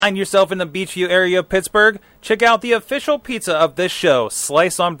Find yourself in the Beachview area of Pittsburgh? Check out the official pizza of this show,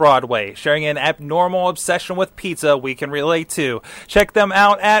 Slice on Broadway, sharing an abnormal obsession with pizza we can relate to. Check them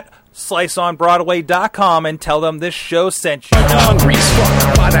out at sliceonbroadway.com and tell them this show sent you. Hungry as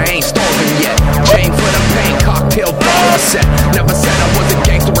fuck, but I ain't starving yet. Chain for the pain, cocktail bar set. Never said I was a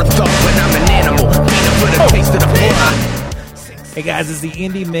gangster or thug, but I'm an animal. Peanut for the taste of the blood. Hey guys, it's the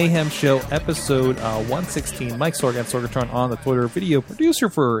Indie Mayhem Show, episode 116. Mike Sorg at Sorgatron on the Twitter, video producer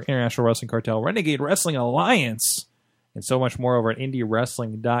for International Wrestling Cartel, Renegade Wrestling Alliance, and so much more over at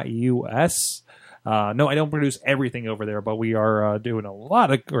indiewrestling.us. No, I don't produce everything over there, but we are doing a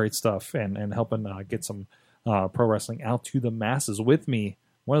lot of great stuff and helping get some pro wrestling out to the masses with me.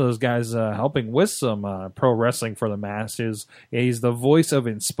 One of those guys helping with some pro wrestling for the masses. He's the voice of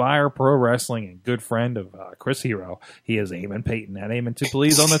Inspire Pro Wrestling and good friend of Chris Hero. He is Eamon Payton at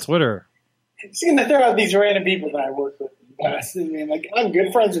Eamon2Please on the Twitter. Just going to throw out these random people that I work with. I mean, like, I'm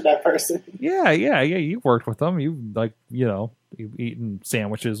good friends with that person. Yeah. You've worked with them. You've you've eaten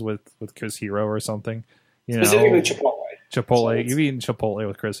sandwiches with Chris Hero or something. Specifically Chipotle. So you've eaten Chipotle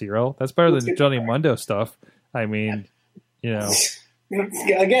with Chris Hero. That's better than Johnny Mundo stuff. I mean,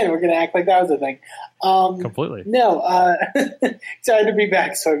 Again, we're going to act like that was a thing. Completely. No, excited to be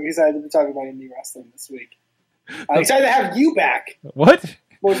back. So I'm excited to be talking about indie wrestling this week. Excited to have you back. What?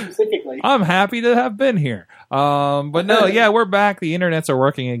 More specifically. I'm happy to have been here. But no, yeah, we're back. The internets are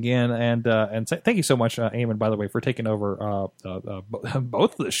working again. And thank you so much, Eamon, by the way, for taking over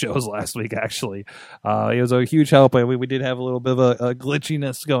both of the shows last week, actually. It was a huge help. We did have a little bit of a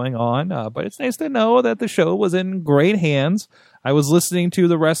glitchiness going on. But it's nice to know that the show was in great hands. I was listening to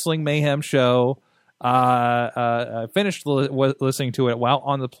the Wrestling Mayhem Show. I finished listening to it while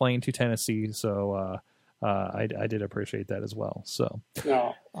on the plane to Tennessee. So I did appreciate that as well. So,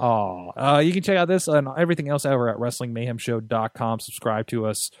 you can check out this and everything else over at WrestlingMayhemShow.com. Subscribe to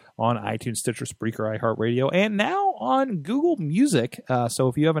us on iTunes, Stitcher, Spreaker, iHeartRadio, and now on Google Music. So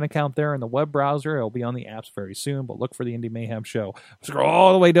if you have an account there in the web browser, it'll be on the apps very soon. But look for the Indie Mayhem Show. Scroll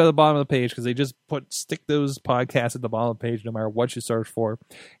all the way to the bottom of the page because they just stick those podcasts at the bottom of the page no matter what you search for,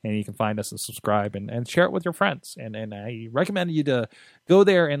 and you can find us and subscribe and share it with your friends. And I recommend you to go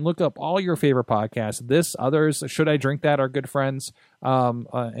there and look up all your favorite podcasts. This, others, Should I Drink That, are good friends.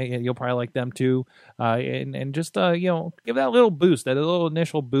 You'll probably like them too, and just give that little boost, that little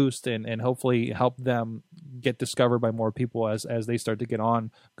initial boost, and hopefully help them get discovered by more people as they start to get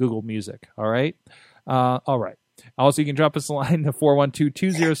on Google Music. All right. Also, you can drop us a line to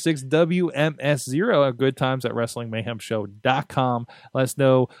 412-206-WMS0 at Good Times at WrestlingMayhemShow.com. Let us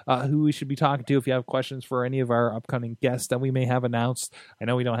know who we should be talking to if you have questions for any of our upcoming guests that we may have announced. I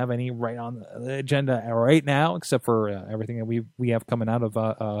know we don't have any right on the agenda right now, except for everything that we have coming out of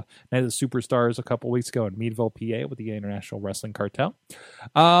Night of the Superstars a couple weeks ago in Meadville, PA, with the International Wrestling Cartel.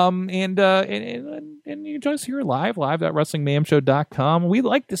 And you can join us here live at WrestlingMayhemShow.com. We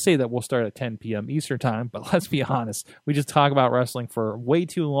like to say that we'll start at 10 p.m. Eastern Time, but let's be honest, we just talk about wrestling for way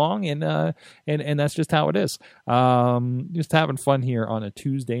too long, and that's just how it is. Just having fun here on a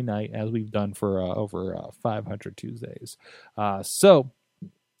Tuesday night, as we've done for over 500 Tuesdays. So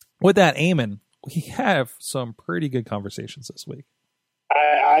with that, Eamon, we have some pretty good conversations this week.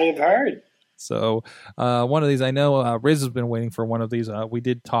 I have heard. So one of these, I know Riz has been waiting for one of these. We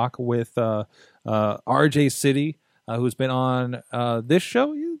did talk with RJ City, who's been on this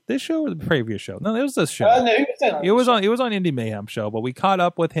show or the previous show? No, it was this show. No, it was on Indie Mayhem Show, but we caught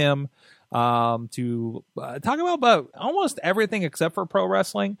up with him to talk about almost everything except for pro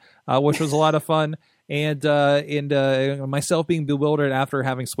wrestling, which was a lot of fun. And myself being bewildered after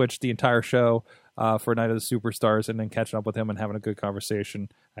having switched the entire show for Night of the Superstars, and then catching up with him and having a good conversation,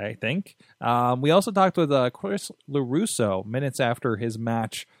 I think. We also talked with Chris LaRusso minutes after his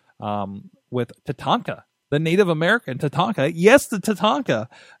match with Tatanka, the Native American Tatanka. Yes, the Tatanka.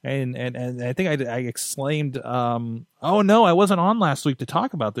 And I think I exclaimed, oh no, I wasn't on last week to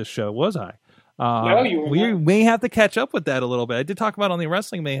talk about this show, was I? No, you were we not. may have to catch up with that a little bit. I did talk about it on the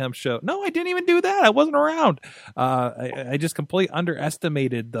Wrestling Mayhem Show. No, I didn't even do that. I wasn't around. I just completely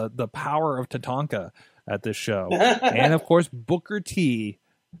underestimated the power of Tatanka at this show. And of course, Booker T.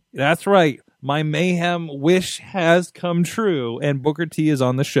 That's right. My Mayhem wish has come true, and Booker T is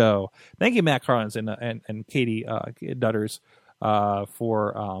on the show. Thank you, Matt Carlins and Katie Dutters,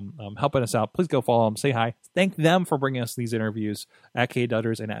 for helping us out. Please go follow them. Say hi. Thank them for bringing us these interviews at K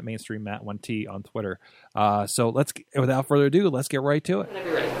Dutters and at Mainstream Matt 1T on Twitter. So without further ado, let's get right to it.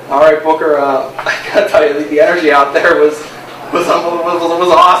 All right, Booker. I gotta tell you, the energy out there was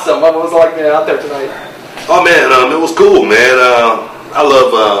awesome. What was it like being out there tonight? Oh man, it was cool, man. I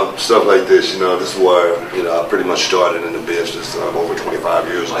love stuff like this. This is where I pretty much started in the business over 25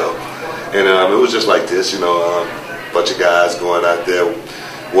 years ago, and it was just like this. A bunch of guys going out there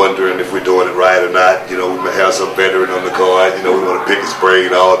wondering if we're doing it right or not. We may have some veteran on the card. We want to pick his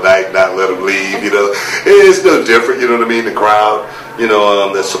brain all night, not let him leave. It's no different. You know what I mean? The crowd,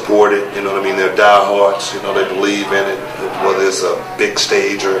 that support it. You know what I mean? They're diehards. They believe in it, whether it's a big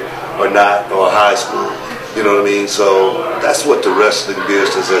stage or not, or high school. You know what I mean? So that's what the wrestling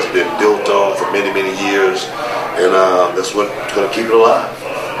business has been built on for many, many years, and that's what's going to keep it alive.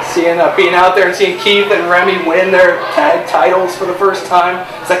 Being out there and seeing Keith and Remy win their tag titles for the first time,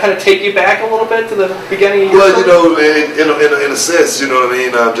 does that kind of take you back a little bit to the beginning of your career? In a sense, you know what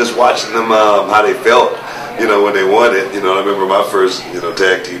I mean? Just watching them, how they felt, when they won it. I remember my first,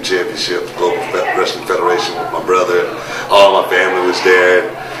 tag team championship, Global Wrestling Federation with my brother, and all my family was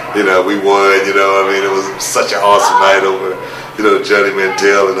there. We won, it was such an awesome night over, Johnny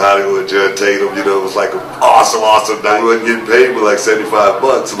Mantel and Hollywood John Tatum, it was like an awesome night. We wasn't getting paid but like $75,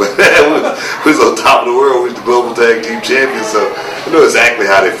 but we was on top of the world. We was the Global Tag Team Champions, so I know exactly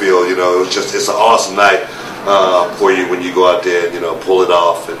how they feel, it's an awesome night for you when you go out there and, pull it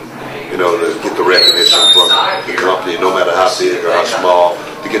off and, to get the recognition from the company, no matter how big or how small,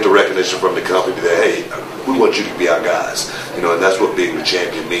 to get the recognition from the company that, hey, we want you to be our guys, and that's what being the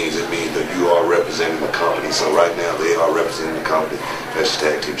champion means. It means that you are representing the company. So right now, they are representing the company as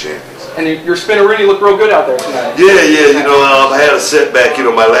tag team champions. And your Spinaroonie looked real good out there tonight. Yeah. I had a setback.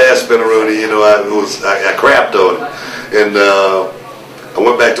 My last Spinaroonie, I crapped on it, and I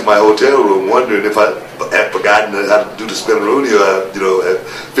went back to my hotel room wondering if I had forgotten how to do the Spinaroonie, or at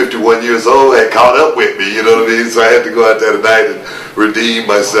 51 years old, had caught up with me. You know what I mean? So I had to go out there tonight and redeem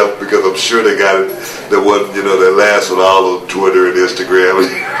myself, because I'm sure they got it. That wasn't, that last one all on Twitter and Instagram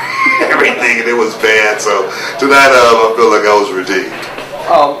and everything, and it was bad. So tonight I feel like I was redeemed.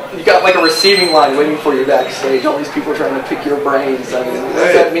 You got like a receiving line waiting for you backstage. All these people trying to pick your brains. I mean, what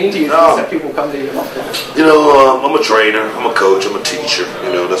does that mean to you? No. That people come to you? I'm a trainer. I'm a coach. I'm a teacher.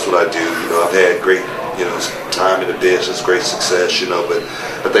 That's what I do. I've had great, time in the business, great success. But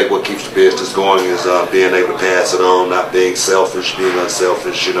I think what keeps the business going is being able to pass it on, not being selfish, being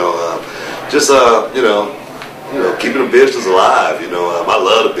unselfish. Keeping the business alive. I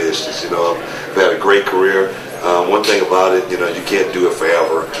love the business. I've had a great career. One thing about it, you can't do it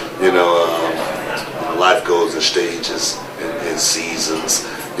forever. Life goes in stages and seasons.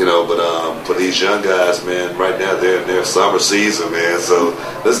 But for these young guys, man, right now they're in their summer season, man. So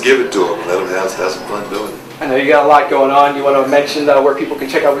let's give it to them. Let them have some fun doing it. I know you got a lot going on. You want to mention where people can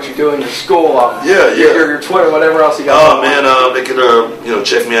check out what you're doing, your school, your Twitter, whatever else you got. Oh man, they can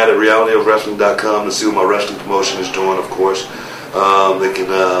check me out at realityofwrestling.com to see what my wrestling promotion is doing, of course. They can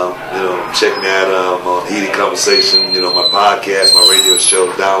check me out on Heated Conversation, my podcast, my radio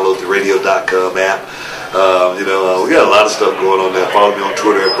show. Download the radio.com app. We got a lot of stuff going on there. Follow me on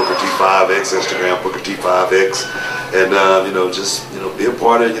Twitter at BookerT5X, Instagram BookerT5X, and just be a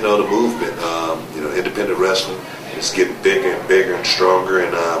part of the movement. Independent wrestling is getting bigger and bigger and stronger,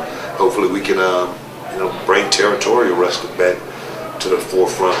 and hopefully we can bring territorial wrestling back to the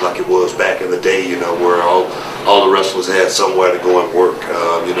forefront like it was back in the day, where all the wrestlers had somewhere to go and work.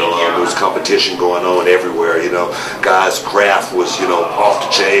 There was competition going on everywhere. Guys' craft was, off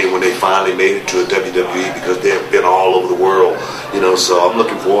the chain when they finally made it to a WWE, because they have been all over the world. So I'm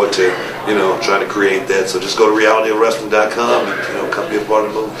looking forward to, trying to create that. So just go to realityofwrestling.com and, come be a part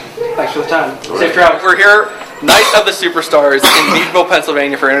of the movie. Thanks for the time. Safe travel. We're here, Night of the Superstars in Meadville,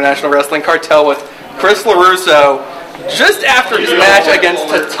 Pennsylvania for International Wrestling Cartel with Chris LaRusso. Just after his match against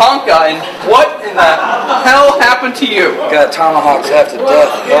Tatanka, and what in the hell happened to you? Got tomahawked half to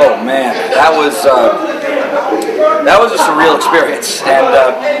death. Oh man, that was a surreal experience. And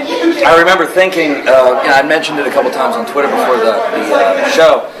I remember thinking, I mentioned it a couple times on Twitter before the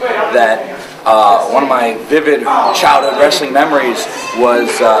show, that one of my vivid childhood wrestling memories was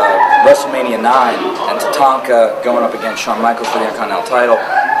WrestleMania 9 and Tatanka going up against Shawn Michaels for the Intercontinental title,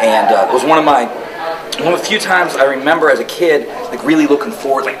 and it was one of the few times I remember as a kid, like really looking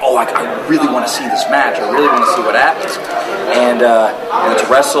forward, like, I really want to see this match. I really want to see what happens. And to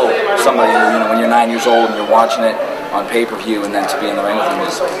wrestle somebody, when you're 9 years old and you're watching it on pay-per-view, and then to be in the ring with him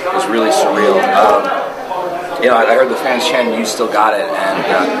was really surreal. I heard the fans chanting, "You still got it," and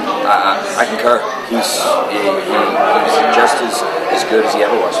I concur. He's just as good as he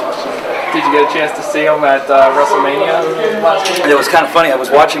ever was. Did you get a chance to see him at WrestleMania last week? It was kind of funny. I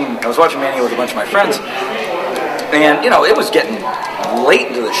was watching Mania with a bunch of my friends, and it was getting late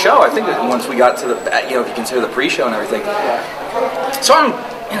into the show. I think that once we got to the, if you consider the pre-show and everything. So I'm,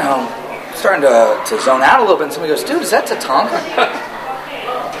 starting to zone out a little bit, and somebody goes, "Dude, is that Tatanka?"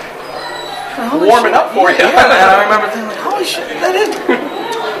 warming up for you. Yeah, and I remember thinking, like, holy shit,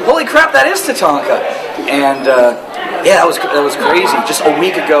 holy crap, that is Tatanka. And that was crazy. Just a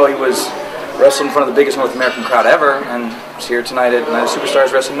week ago, he was wrestling in front of the biggest North American crowd ever, and he's here tonight at Night of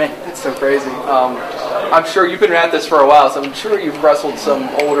Superstars wrestling me. It's so crazy. I'm sure you've been at this for a while, so I'm sure you've wrestled some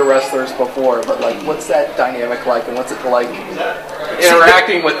older wrestlers before, but like, what's that dynamic like, and what's it like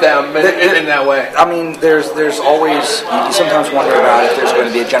interacting with them in that way? I mean, there's always, you sometimes wonder about if there's going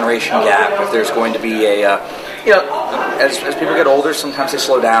to be a generation gap, if there's going to be as people get older, sometimes they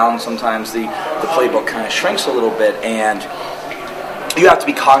slow down, sometimes the playbook kind of shrinks a little bit, and you have to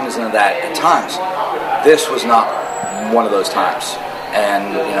be cognizant of that at times. This was not one of those times.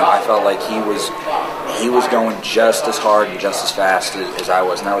 And I felt like he was going just as hard and just as fast as I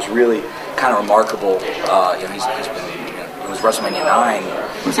was, and that was really kind of remarkable. He's been, it was WrestleMania 9,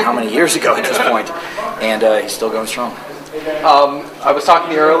 it was how many years ago at this point, and he's still going strong. I was talking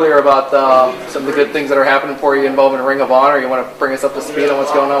to you earlier about some of the good things that are happening for you involving Ring of Honor. You want to bring us up to speed on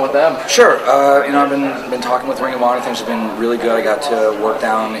what's going on with them? Sure. I've been talking with Ring of Honor. Things have been really good. I got to work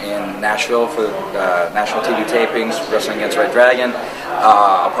down in Nashville for national TV tapings, wrestling against Red Dragon.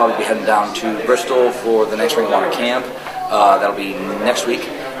 I'll probably be heading down to Bristol for the next Ring of Honor camp. That'll be next week.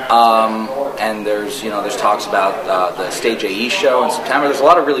 And there's talks about the Stage AE show in September. There's a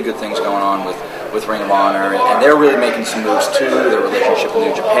lot of really good things going on with Ring of Honor, and they're really making some moves too. Their relationship with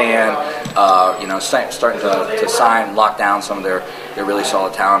New Japan, starting to sign, lock down some of their really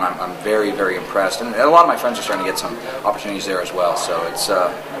solid talent. I'm very, very impressed, and a lot of my friends are starting to get some opportunities there as well. So it's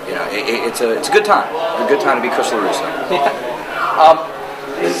it's a good time. A good time to be Chris LaRusso. Yeah.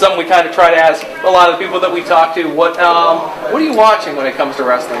 This is something we kind of try to ask a lot of the people that we talk to. What are you watching when it comes to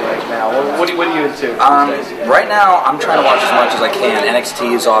wrestling right now? What are you into? Right now, I'm trying to watch as much as I can.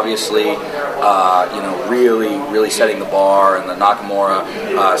 NXT is obviously, really setting the bar, and the Nakamura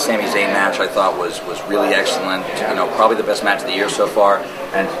Sami Zayn match I thought was really excellent. Probably the best match of the year so far.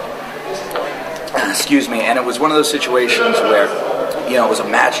 And excuse me. And it was one of those situations where, it was a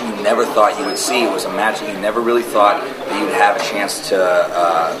match you never thought you would see. It was a match that you never really thought that you'd have a chance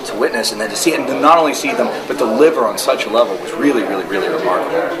to witness, and then to see it, and to not only see them, but deliver on such a level was really, really, really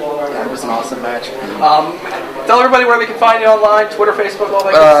remarkable. Yeah, it was an awesome match. Tell everybody where they can find you online, Twitter, Facebook, all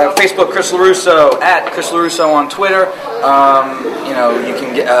that good stuff. Facebook, Chris LaRusso, at Chris LaRusso on Twitter. You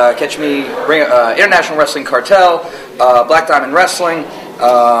can catch me, International Wrestling Cartel, Black Diamond Wrestling,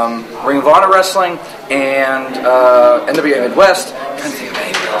 Ring of Honor Wrestling, and NWA Midwest. I'm trying to think of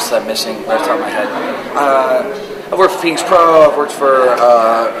anything else that I'm missing right off the top of my head. I've worked for Phoenix Pro, I've worked for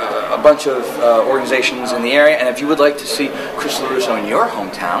a bunch of organizations in the area, and if you would like to see Chris LaRusso in your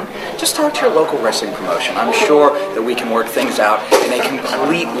hometown, just talk to your local wrestling promotion. I'm sure that we can work things out in a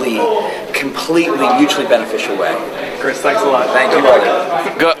completely mutually beneficial way. Chris, thanks a lot. Thank you,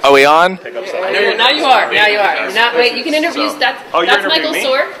 brother. Are we on? Now you are. Wait, you can introduce that's Michael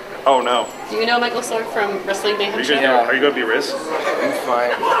Sorg. Oh no. Do you know Michael Sorg from Wrestling Mayhem? Are you going to be Riz? I'm fine.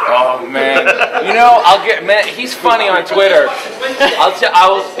 Oh man. He's funny on Twitter.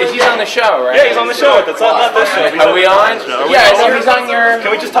 He's on the show, right? Yeah, he's on the show. That's not this show. Are we on? He's on your... Can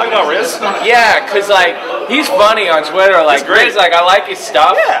we just talk about Riz? Yeah, because he's funny on Twitter. Like, Riz, I like his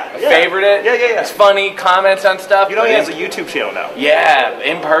stuff. Yeah. Favorite it. Yeah. It's funny, comments on stuff. He has a YouTube channel now. Yeah,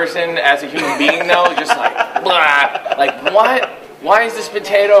 in person, as a human being though, just like, blah. Like, what? Why is this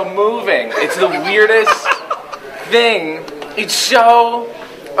potato moving? It's the weirdest thing. It's so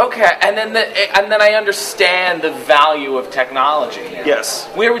okay, and then I understand the value of technology. Yes.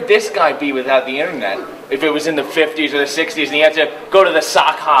 Where would this guy be without the internet? If it was in the 50s or the 60s, and he had to go to the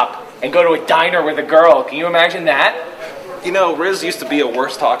sock hop and go to a diner with a girl. Can you imagine that? Riz used to be a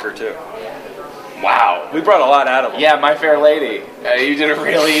worse talker too. Wow. We brought a lot out of him. Yeah, My Fair Lady. You did a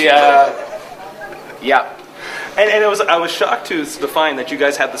really. Yeah. And I was shocked to find that you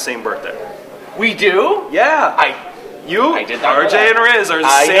guys had the same birthday. We do? Yeah. I did not know RJ that. and Riz are the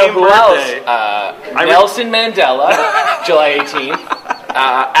I same know who birthday. Else? Nelson Mandela, July 18th.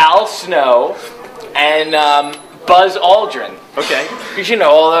 Al Snow, and Buzz Aldrin. Okay. Because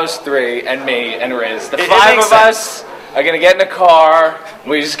all those three, and me, and Riz. The five of us are going to get in a car, and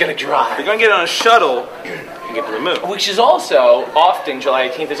we're just going to drive. We're going to get on a shuttle and get to the moon. Which is also, often, July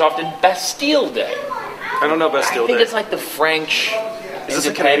 18th is often Bastille Day. I don't know Bastille Day. I think it's like the French Is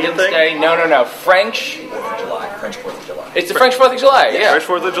this a Canadian thing? Day. No. French. 4th of July. French 4th of July. It's the French 4th of July, yeah. French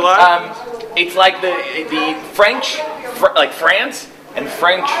 4th of July? It's like the French, like France, and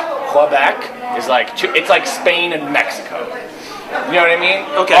French Quebec is like, it's like Spain and Mexico. You know what I mean?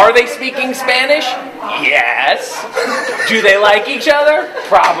 Okay. Are they speaking Spanish? Yes. Do they like each other?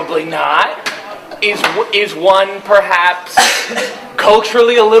 Probably not. Is one perhaps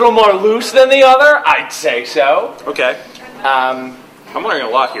culturally a little more loose than the other? I'd say so. Okay. I'm learning a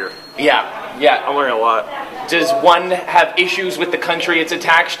lot here. Yeah. I'm learning a lot. Does one have issues with the country it's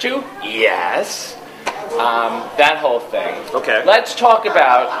attached to? Yes. That whole thing. Okay. Let's talk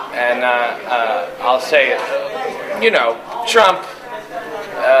about, and I'll say it, Trump,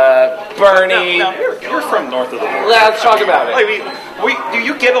 Bernie. Now, you're from north of the border. Let's talk about it. I mean, do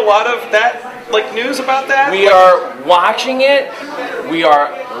you get a lot of that, like, news about that? We are watching it. We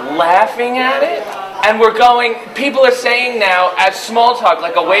are laughing at it. And we're going, people are saying now, as small talk,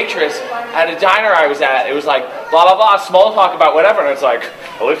 like a waitress at a diner I was at, it was like, blah, blah, blah, small talk about whatever. And it's like,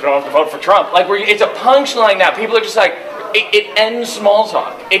 at least we don't have to vote for Trump. Like, it's a punchline now. People are just like, it ends small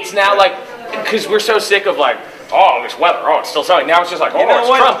talk. It's now like, because we're so sick of like, oh, this weather, oh, it's still sunny. Now it's just like, oh, it's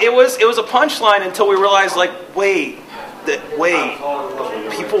Trump. It was a punchline until we realized, like, wait,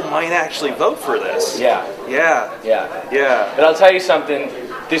 people might actually vote for this. Yeah. But I'll tell you something.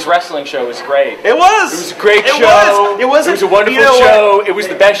 This wrestling show was great. It was. It was a great show. It was a wonderful show. It was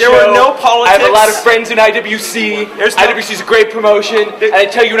the best show. There were no politics. I have a lot of friends in IWC. IWC is a great promotion. And I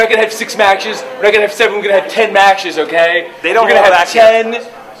tell you, we're not going to have 6 matches. We're not going to have 7. We're going to have 10 matches, okay? They don't We're going to have 10 here.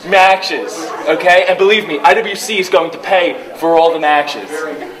 matches, okay? And believe me, IWC is going to pay for all the matches,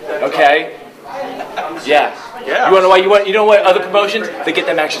 okay? Yeah. You want to know why? You know what other promotions? They get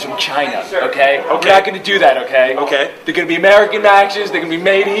their matches from China, okay? We're not going to do that, okay? Okay. They're going to be American matches. They're going to be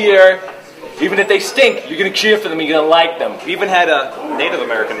made here. Even if they stink, you're going to cheer for them. You're going to like them. We even had a Native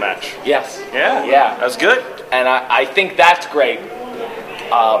American match. Yes. Yeah. That was good. And I think that's great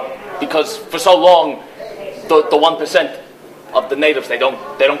because for so long, the 1% of the natives, they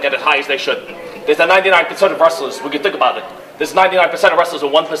don't get as high as they should. There's the 99% of wrestlers. We can think about it. There's 99% of wrestlers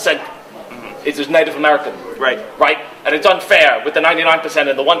and 1% is Native American. Right. And it's unfair with the 99%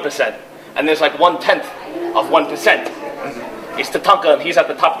 and the 1%. And there's like 1/10 of 1%. It's Tatanka and he's at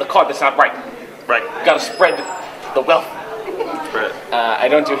the top of the card. That's not right. Right. You gotta spread the wealth. Right. I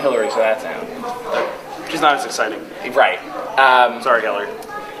don't do Hillary, so that's out. She's not as exciting. Right. Sorry, Hillary.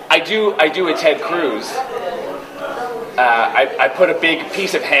 I do a Ted Cruz. I put a big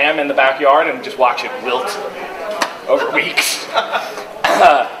piece of ham in the backyard and just watch it wilt over weeks.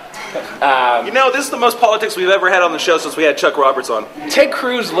 This is the most politics we've ever had on the show since we had Chuck Roberts on. Ted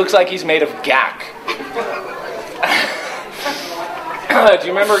Cruz looks like he's made of gack. Do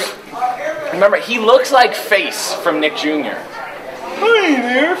you remember? He looks like Face from Nick Jr. Hey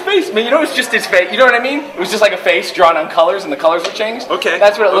there, Face. Man, it's just his face. You know what I mean? It was just like a face drawn on colors and the colors were changed. Okay.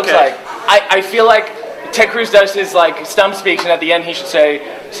 That's what it looks like. I feel like Ted Cruz does his like stump speech and at the end he should say,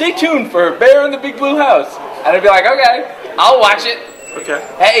 "Stay tuned for Bear in the Big Blue House." And I'd be like, okay, I'll watch it. Okay.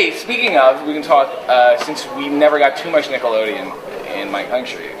 Hey, speaking of, we can talk, since we never got too much Nickelodeon in my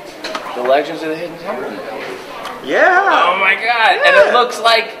country, The Legends of the Hidden Temple. Yeah. Oh my god. Yeah. And it looks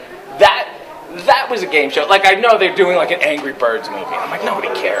like that was a game show. Like, I know they're doing like an Angry Birds movie. I'm like, nobody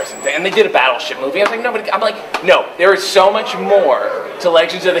cares. And they did a Battleship movie. I'm like, no, there is so much more to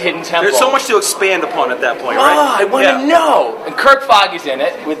Legends of the Hidden Temple. There's so much to expand upon at that point, right? Oh, I want to know. And Kirk Foggy's in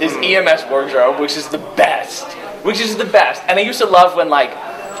it with his EMS wardrobe, which is the best. And I used to love when, like,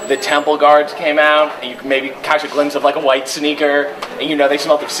 the Temple Guards came out, and you could maybe catch a glimpse of, like, a white sneaker, and they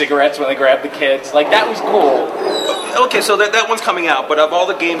smelled of cigarettes when they grabbed the kids. Like, that was cool. Okay, so that one's coming out, but of all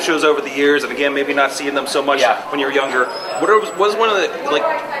the game shows over the years, and again, maybe not seeing them so much when you were younger, what is one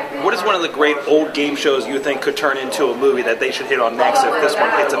of the great old game shows you think could turn into a movie that they should hit on next if this one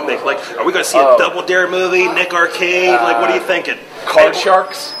hits a big? Like, are we going to see a Double Dare movie, Nick Arcade? Like, what are you thinking? Card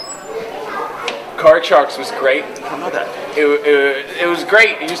Sharks? Card Sharks was great. I don't know that. It was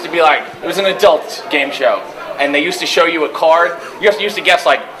great. It used to be like, it was an adult game show. And they used to show you a card. You used to guess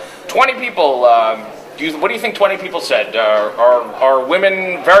like 20 people. What do you think 20 people said? Are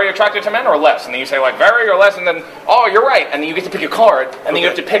women very attracted to men or less? And then you say like very or less. And then, oh, you're right. And then you get to pick a card. And then you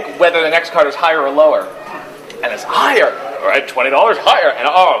have to pick whether the next card is higher or lower. And it's higher. All right, $20 higher.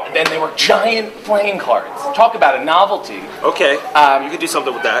 And then they were giant playing cards. Talk about a novelty. Okay, you could do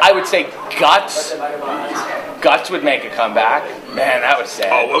something with that. I would say Guts. Guts would make a comeback. Man, that was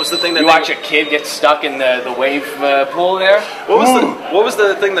sad. Oh, what was the thing that... You watch a kid get stuck in the wave pool there? What was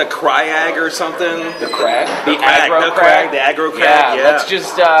the thing, the Cryag or something? The Crag? The Aggro Crag. The Aggro Crag, yeah. Let's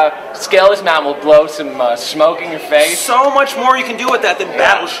just scale this mountain. We'll blow some smoke in your face. So much more you can do with that than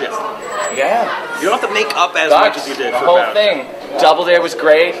Battleship. Yeah. You don't have to make up as much as you did for Battleship. The whole thing. Double Dare was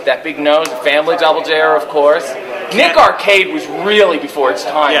great. That big nose, the family Double Dare, of course. Nick Arcade was really before its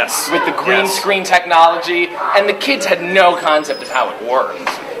time. Yes. With the green screen technology. and the kids had no concept of how it worked.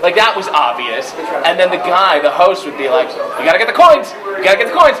 Like, that was obvious. And then the host would be like, you gotta get the coins. You gotta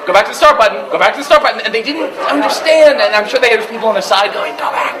get the coins. Go back to the start button. Go back to the start button. And they didn't understand. And I'm sure they had people on the side going, go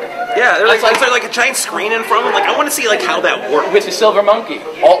back. Yeah, is there like a giant screen in front of them? Like, I want to see like how that works. With the silver monkey.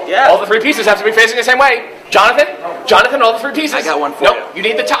 All the three pieces have to be facing the same way. Jonathan, all the three pieces. I got one for you. Nope, you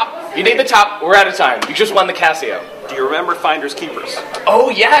need the top. We're out of time. You just won the Casio. Do you remember Finders Keepers?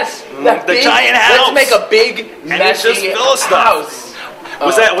 Oh, yes. The giant house. Let's make a big, messy house.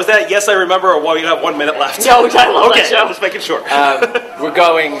 Was that yes, I remember, or well, you have 1 minute left? No, I love that show. Just making sure.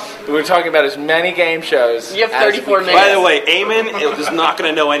 We're talking about as many game shows. You have 34 minutes. By the way, Eamon is not going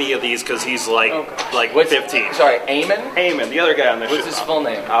to know any of these because he's like 15. Sorry, Eamon? Eamon, the other guy on the show. What's his full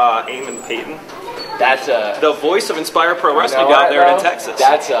name? Eamon Payton. That's the voice of Inspire Pro Wrestling down there in Texas.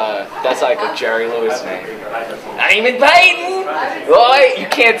 That's like a Jerry Lewis name. Eamon Payton. Boy, you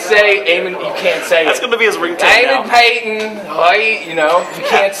can't say Eamon. You can't say That's going to be his ringtone Eamon Payton. Boy, you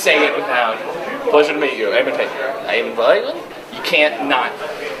can't say it without. Pleasure to meet you, Eamon Payton. Eamon Payton. You can't not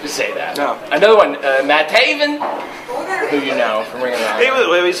say that. No. Another one, Matt Taven, who you know from Ring of Honor. He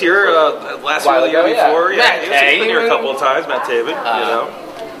was here last year, the year before. Yeah, Matt he's been here a Taven. couple of times. Matt Taven,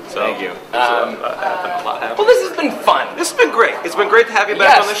 So, thank you. A lot happened. Well, this has been fun. This has been great. It's been great to have you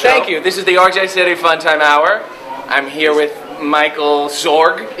back on the show. Thank you. This is the RJ City Fun Time Hour. I'm here with Michael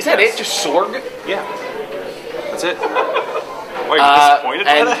Sorg. Is that it? Just Sorg? Yeah. That's it. Why are you disappointed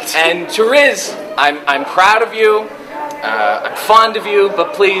by that? And Therese, I'm proud of you. I'm fond of you,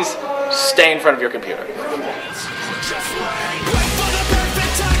 but please stay in front of your computer.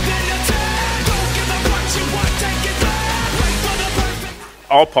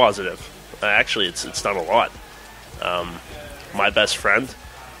 All positive. Actually, it's done a lot. My best friend,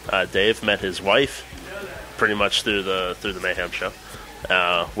 Dave, met his wife pretty much through the Mayhem show,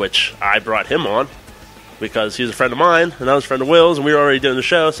 which I brought him on because he's a friend of mine and I was a friend of Will's, and we were already doing the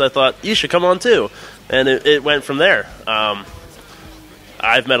show, so I thought you should come on too, and it went from there.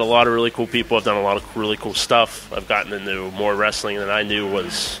 I've met a lot of really cool people. I've done a lot of really cool stuff. I've gotten into more wrestling than I knew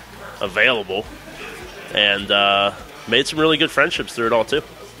was available, and made some really good friendships through it all too.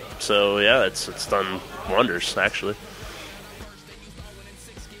 So yeah, it's done wonders actually.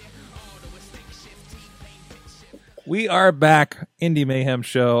 We are back, Indie Mayhem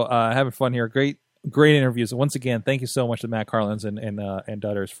Show, having fun here. Great interviews. Once again, thank you so much to Matt Carlins and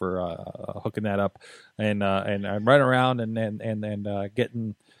Dutters for hooking that up. And I'm running around and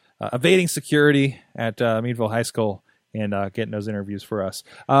getting evading security at Meadville High School and getting those interviews for us.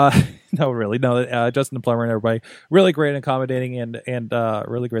 Justin the Plumber and everybody, really great and accommodating, and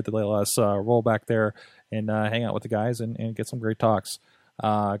really great that they let us roll back there and hang out with the guys and get some great talks.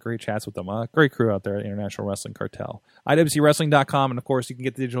 Great chats with them. Great crew out there at International Wrestling Cartel. IWCWrestling.com, and of course you can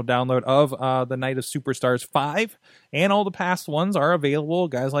get the digital download of the Night of Superstars 5, and all the past ones are available.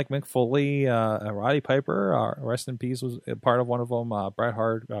 Guys like Mick Foley, Roddy Piper, rest in peace, was a part of one of them. Bret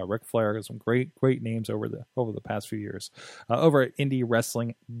Hart, Ric Flair, some great names over the past few years. Over at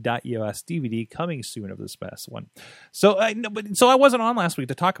IndieWrestling.us, DVD coming soon of this best one. So I wasn't on last week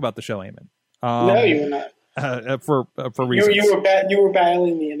to talk about the show, Eamon. No, you were not. For reasons. You were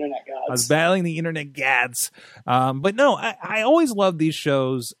battling the internet gods. I was battling the internet gads. But no, I always love these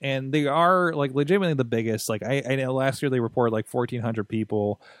shows, and they are like legitimately the biggest. Like I know last year they reported like 1,400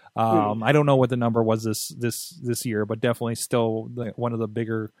 people. I don't know what the number was this year, but definitely still one of the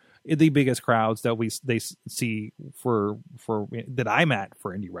biggest crowds that they see for that I'm at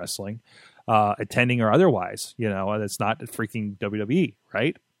for indie wrestling, attending or otherwise. It's not freaking WWE,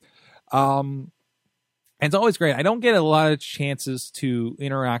 right? And it's always great. I don't get a lot of chances to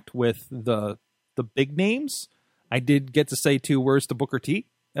interact with the big names. I did get to say 2 words to Booker T.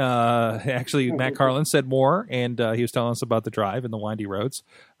 Actually, Matt Carlin said more, and he was telling us about the drive and the windy roads.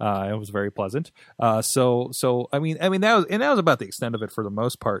 It was very pleasant. So I mean that was about the extent of it for the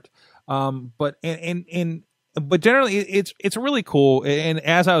most part. But generally it's really cool. And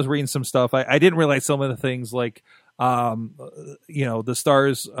as I was reading some stuff, I didn't realize some of the things like the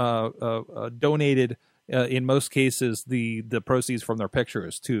Stars donated. In most cases, the proceeds from their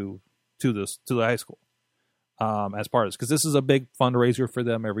pictures to the high school as part of this, because this is a big fundraiser for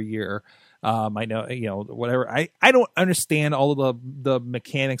them every year. I know, whatever. I don't understand all of the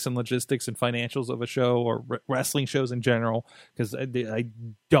mechanics and logistics and financials of a show or wrestling shows in general, because I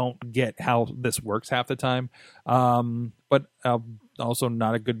don't get how this works half the time. But also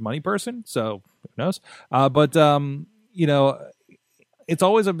not a good money person, so who knows? It's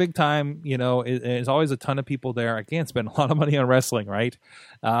always a big time, it's always a ton of people there. I can't spend a lot of money on wrestling, right?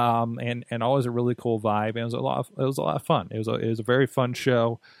 And always a really cool vibe. It was a lot of fun. It was a very fun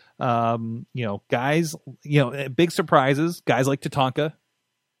show. Guys, big surprises. Guys like Tatanka,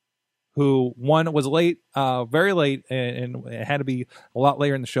 who one was late, very late, and it had to be a lot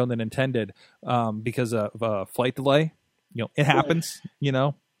later in the show than intended because of a flight delay. It happens.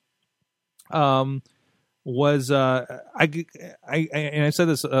 I said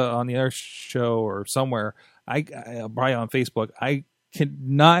this on the other show or somewhere. I probably on Facebook. I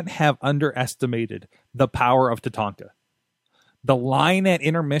cannot have underestimated the power of Tatanka. The line at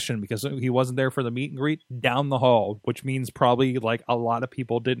intermission, because he wasn't there for the meet and greet, down the hall, which means probably like a lot of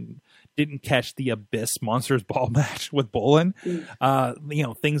people didn't catch the Abyss Monsters Ball match with Bolin.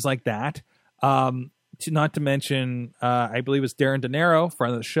 Things like that. Not to mention, I believe it's Darren De Niro,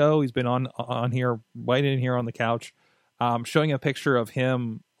 friend of the show. He's been on here, right in here on the couch, showing a picture of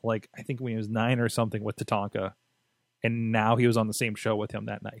him, like I think when he was 9 or something, with Tatanka. And now he was on the same show with him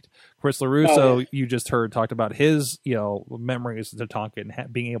that night. Chris LaRusso, you just heard, talked about his, memories of Tatanka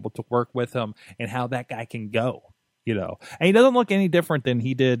and being able to work with him and how that guy can go, And he doesn't look any different than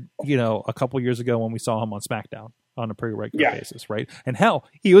he did, a couple years ago when we saw him on SmackDown on a pretty regular basis, right? And hell,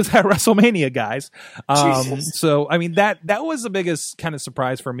 he was at WrestleMania, guys. So, I mean, that was the biggest kind of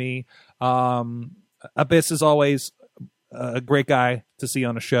surprise for me. Abyss is always a great guy to see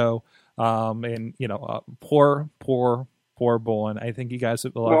on a show. Poor Bolin. I think you guys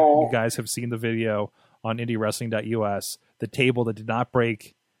have seen the video on IndieWrestling.us. The table that did not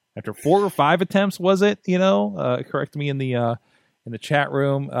break after 4 or 5 attempts, was it? Correct me in the chat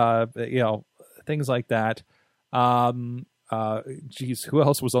room. Things like that. Who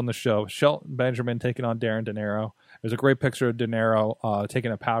else was on the show? Shelton Benjamin taking on Darren De Niro. There's a great picture of De Niro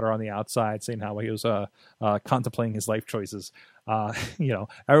taking a powder on the outside, saying how he was contemplating his life choices.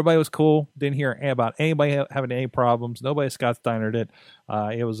 Everybody was cool. Didn't hear about anybody having any problems. Nobody Scott Steinered it.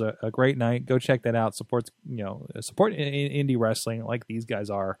 It was a great night. Go check that out. Support indie wrestling like these guys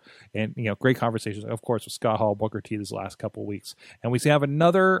are, and great conversations. Of course, with Scott Hall, Booker T this last couple of weeks, and we have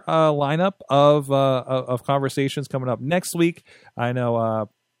another lineup of conversations coming up next week. I know.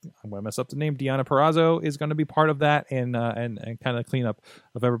 I'm going to mess up the name. Deanna Perrazzo is going to be part of that, and kind of clean up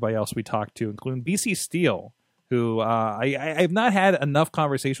of everybody else we talked to, including BC Steel, who I've not had enough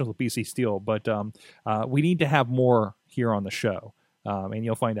conversations with BC Steel, but we need to have more here on the show, and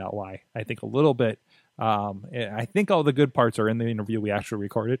you'll find out why. I think a little bit. I think all the good parts are in the interview we actually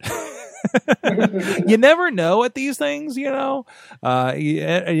recorded. You never know at these things, half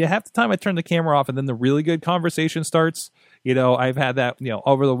the time I turn the camera off and then the really good conversation starts. I've had that,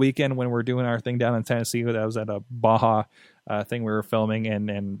 over the weekend when we're doing our thing down in Tennessee. That was at a Baja thing we were filming,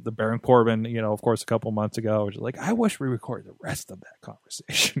 and the Baron Corbin, of course, a couple months ago. Was like, I wish we recorded the rest of that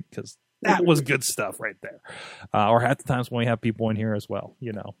conversation because that was good stuff right there. Or half the times when we have people in here as well,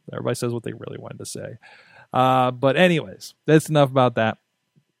 everybody says what they really wanted to say. But anyways, that's enough about that.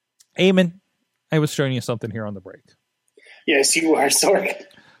 Eamon, I was showing you something here on the break. Yes, you are, sorry.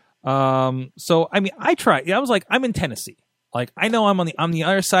 So I mean, I tried. I was like, I'm in Tennessee. Like, I know I'm on the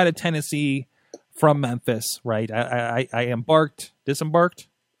other side of Tennessee from Memphis, right? I disembarked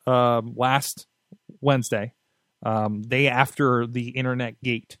last Wednesday, day after the internet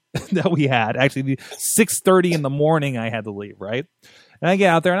gate that we had. Actually, 6:30 in the morning, I had to leave, right? And I get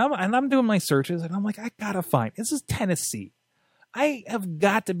out there and I'm doing my searches, and I'm like, I gotta find. This is Tennessee. I have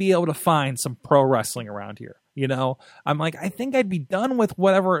got to be able to find some pro wrestling around here. I'm like, I think I'd be done with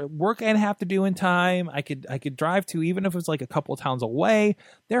whatever work I'd have to do in time. I could drive to, even if it's like a couple of towns away.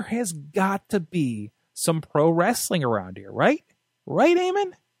 There has got to be some pro wrestling around here, right? Right,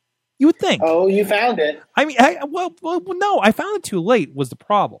 Eamon? You would think. Oh, you found it. I mean, no, I found it too late was the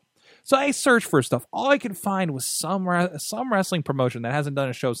problem. So I searched for stuff. All I could find was some wrestling promotion that hasn't done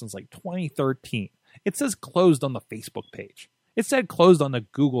a show since like 2013. It says closed on the Facebook page. It said closed on the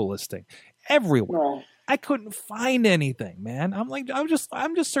Google listing. Everywhere. No. I couldn't find anything, man. I'm just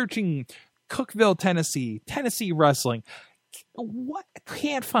searching Cookeville, Tennessee wrestling. What? I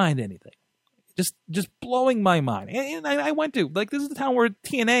can't find anything. Just blowing my mind. And I went to, like, this is the town where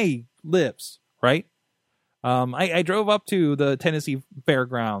TNA lives, right? I drove up to the Tennessee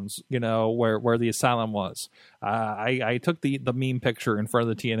Fairgrounds, where the asylum was. I took the meme picture in front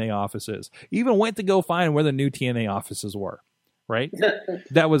of the TNA offices. Even went to go find where the new TNA offices were. Right?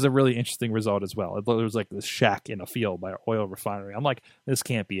 That was a really interesting result as well. There was like this shack in a field by an oil refinery. I'm like, this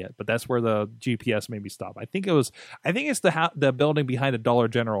can't be it. But that's where the GPS made me stop. I think it's the building behind the Dollar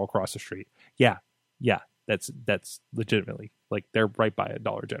General across the street. Yeah. That's legitimately, like, they're right by a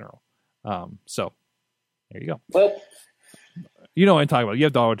Dollar General. So there you go. Well, you know what I'm talking about. You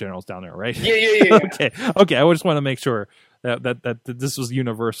have Dollar Generals down there, right? Yeah. Okay. I just want to make sure that this was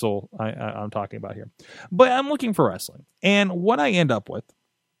universal. I'm talking about here, but I'm looking for wrestling, and what I end up with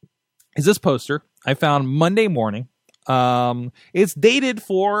is this poster I found Monday morning. It's dated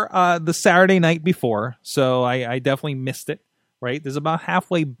for the Saturday night before, so I definitely missed it. Right, this is about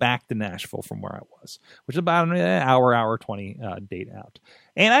halfway back to Nashville from where I was, which is about an hour 20 date out.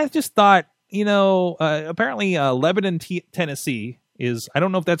 And I just thought, apparently Lebanon, Tennessee is, I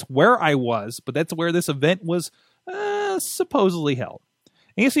don't know if that's where I was, but that's where this event was supposedly held.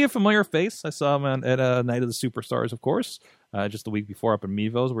 And you see a familiar face. I saw him at Night of the Superstars, of course, just the week before up in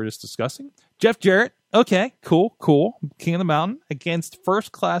Meadville, as we were just discussing. Jeff Jarrett, okay, cool. King of the Mountain against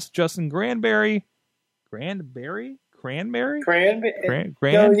first class Justin Cranberry. Cranberry?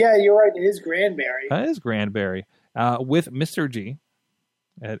 No, yeah, you're right. It is Granberry. It is Granberry. With Mr. G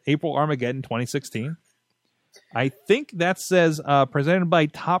at April Armageddon 2016. I think that says presented by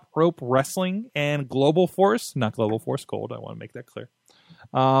Top Rope Wrestling and Global Force. Not Global Force Gold. I want to make that clear.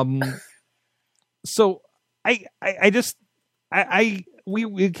 So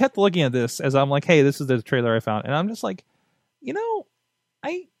we kept looking at this as I'm like, hey, this is the trailer I found. And I'm just like, I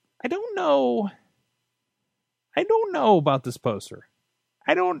don't know. I don't know about this poster.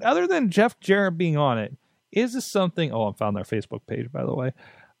 Other than Jeff Jarrett being on it, is this something? Oh, I found their Facebook page, by the way.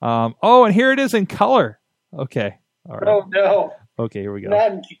 And here it is in color. Okay. All right. Oh, no. Okay, here we go.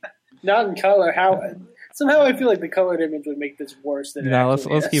 Not in color. Somehow I feel like the colored image would make this worse than it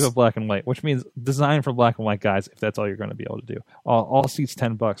actually let's is. keep it black and white, which means design for black and white guys, if that's all you're going to be able to do. All seats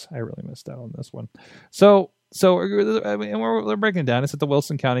 $10. I really missed out on this one. So we're breaking it down. It's at the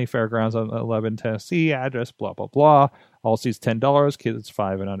Wilson County Fairgrounds on 11, Tennessee. Address, blah, blah, blah. All seats $10. Kids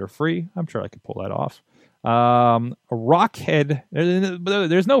 5 and under free. I'm sure I could pull that off. Rockhead.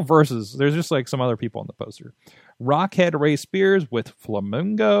 There's no verses. There's just like some other people on the poster. Rockhead Ray Spears with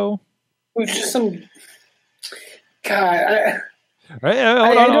Flamingo. Which is some... God, Right?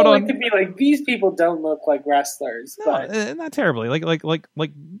 I Hold don't on. like to be like, these people don't look like wrestlers. But Not terribly.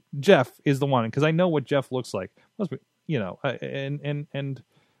 Like Jeff is the one, because I know what Jeff looks like. Let's see.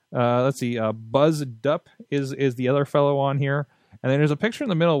 Buzz Dupp is the other fellow on here, and then there's a picture in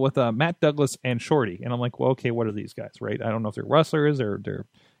the middle with Matt Douglas and Shorty, and I'm like, well, okay, what are these guys? Right? I don't know if they're wrestlers or they're,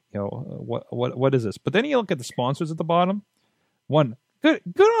 what is this? But then you look at the sponsors at the bottom. One, good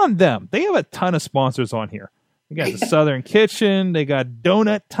on them. They have a ton of sponsors on here. They got the Southern Kitchen. They got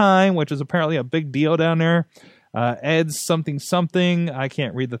Donut Time, which is apparently a big deal down there. Ed's something. I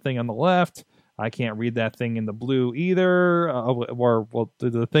can't read the thing on the left. I can't read that thing in the blue either.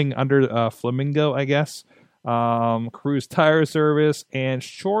 The thing under Flamingo, I guess. Cruise Tire Service and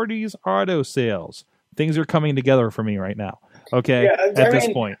Shorty's Auto Sales. Things are coming together for me right now. Okay, at this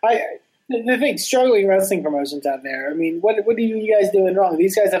point. The thing, struggling wrestling promotions out there. I mean, what are you guys doing wrong?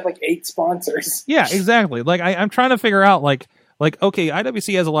 These guys have like 8 sponsors. Yeah, exactly. Like I'm trying to figure out like okay,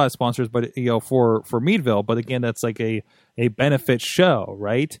 IWC has a lot of sponsors, but for Meadville, but again, that's like a benefit show,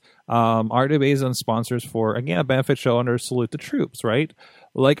 right? RWA is on sponsors for, again, a benefit show under Salute the Troops, right?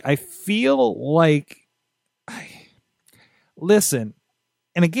 Like I feel like listen,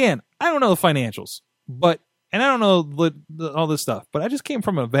 and again, I don't know the financials, and I don't know all this stuff, but I just came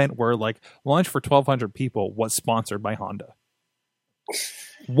from an event where like lunch for 1,200 people was sponsored by Honda.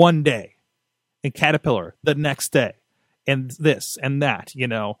 One day, and Caterpillar the next day, and this and that,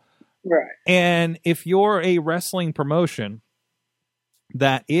 Right. And if you're a wrestling promotion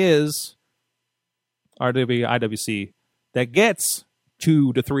that is RWA, IWC, that gets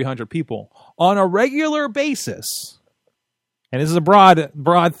 200 to 300 people on a regular basis, and this is a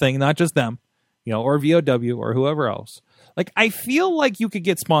broad thing, not just them, or VOW or whoever else. Like, I feel like you could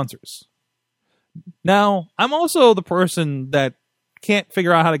get sponsors. Now, I'm also the person that can't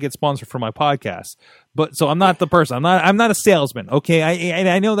figure out how to get sponsored for my podcast, so I'm not the person. I'm not a salesman. Okay,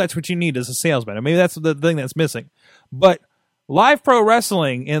 I know that's what you need as a salesman, and maybe that's the thing that's missing. But Live Pro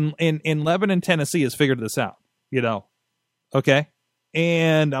Wrestling in Lebanon, Tennessee, has figured this out. Okay,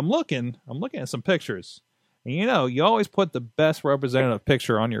 and I'm looking at some pictures, and you always put the best representative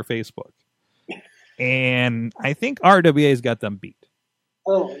picture on your Facebook. And I think RWA's got them beat.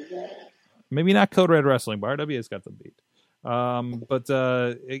 Oh my God. Maybe not Code Red Wrestling, but RWA's got them beat.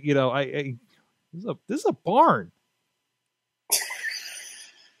 This is a barn.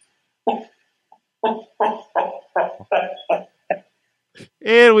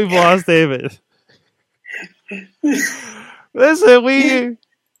 And we've lost David. Listen,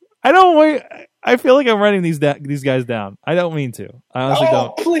 I feel like I'm writing these guys down. I don't mean to. I honestly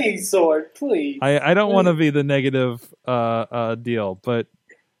don't. Please, Sword, please. I don't want to be the negative deal, but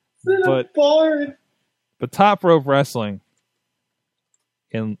Top Rope Wrestling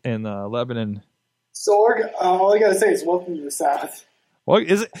in Lebanon. Sword, all I gotta say is welcome to the South. Well,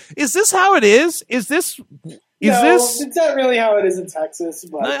 is this how it is? Is this It's not really how it is in Texas.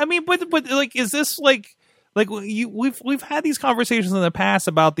 But I mean, but like, is this like we've had these conversations in the past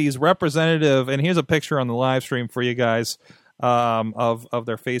about these representative, and here's a picture on the live stream for you guys of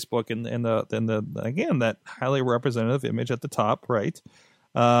their Facebook and the again, that highly representative image at the top, right?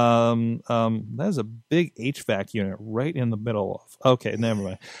 That is a big HVAC unit right in the middle of. Okay, never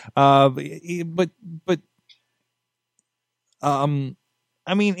mind.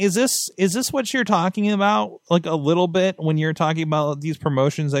 I mean, is this what you're talking about? Like a little bit when you're talking about these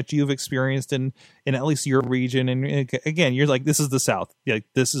promotions that you've experienced in at least your region, and again, you're like, this is the South. Like,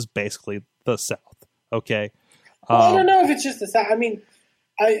 this is basically the South. Okay. Well, I don't know if it's just the South. I mean,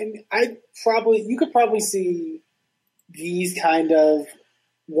 you could probably see these kind of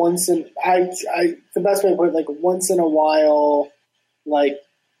the best way to put it, like once in a while, like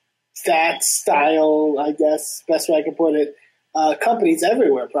that style, I guess, best way I can put it, companies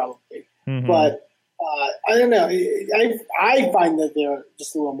everywhere probably. Mm-hmm. But I don't know. I find that they're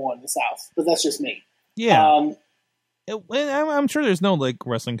just a little more in the South, but that's just me. Yeah. I'm sure there's no like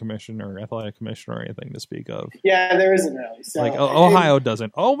wrestling commission or athletic commission or anything to speak of. Yeah, there isn't really. So, like Ohio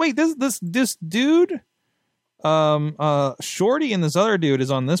doesn't. Oh wait, this dude, Shorty and this other dude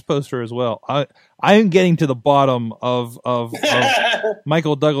is on this poster as well. I am getting to the bottom of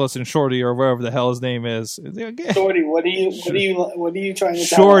Michael Douglas and Shorty, or whatever the hell his name is. Shorty, what are you trying to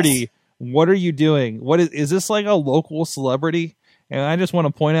Shorty, tell us? What are you doing? What is this like a local celebrity? And I just want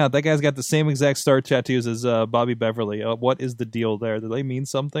to point out that guy's got the same exact star tattoos as Bobby Beverly. What is the deal there? Do they mean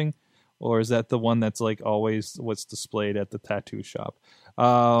something? Or is that the one that's like always what's displayed at the tattoo shop?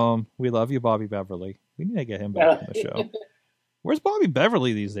 We love you, Bobby Beverly. We need to get him back on the show. Where's Bobby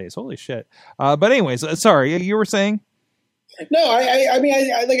Beverly these days? Holy shit. But anyways, sorry, you were saying? No, I mean,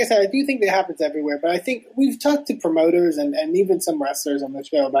 like I said, I do think that happens everywhere. But I think we've talked to promoters and even some wrestlers on the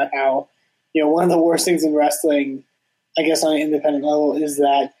show about how, one of the worst things in wrestling, I guess on an independent level, is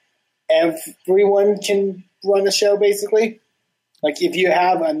that everyone can run a show, basically. Like, if you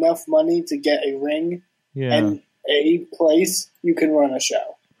have enough money to get a ring and a place, you can run a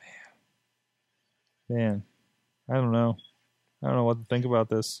show. Man, I don't know. I don't know what to think about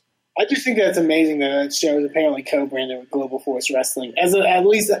this. I just think that's amazing that that show is apparently co-branded with Global Force Wrestling, at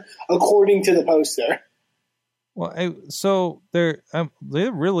least according to the poster. Well, so they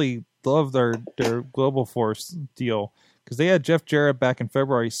really love their Global Force deal, because they had Jeff Jarrett back in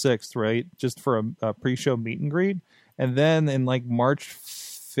February 6th, right? Just for a pre-show meet and greet. And then in like March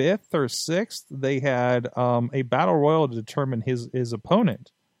 5th or 6th, they had a battle royal to determine his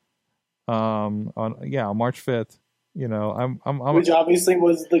opponent. On March 5th. Which obviously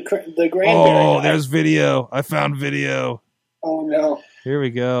was the Granberry. Oh, there's video. I found video. Oh no. Here we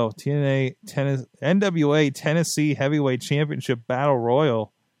go. NWA Tennessee Heavyweight Championship Battle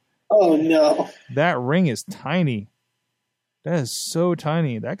Royal. Oh no. That ring is tiny. That is so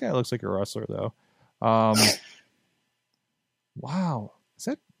tiny. That guy looks like a wrestler though. Wow. Is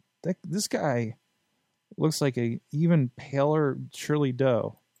that this guy looks like a even paler Shirley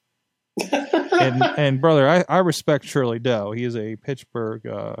Doe. and brother, I respect Shirley Doe. He is a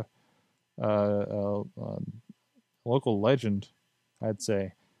Pittsburgh local legend, I'd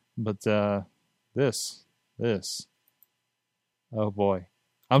say. But this, oh boy,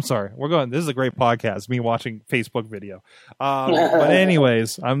 I'm sorry. This is a great podcast. Me watching Facebook video. But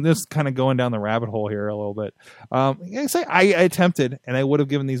anyways, I'm just kind of going down the rabbit hole here a little bit. I attempted, and I would have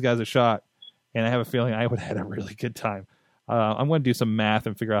given these guys a shot, and I have a feeling I would have had a really good time. I'm going to do some math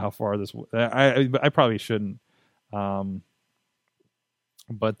and figure out how far this. I probably shouldn't. But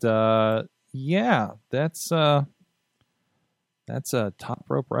yeah, that's Top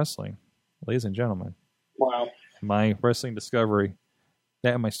Rope Wrestling, ladies and gentlemen. Wow. My wrestling discovery.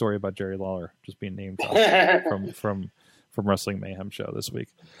 That and my story about Jerry Lawler just being named from Wrestling Mayhem show this week.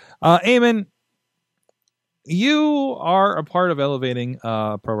 Eamon, you are a part of elevating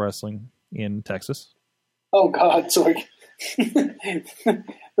pro wrestling in Texas. Oh God, sorry. This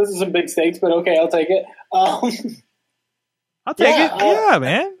is some big stakes, but okay, I'll take it. I'll take it. Yeah,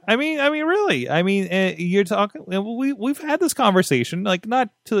 man. I mean, really. I mean, you're talking. We've had this conversation, like not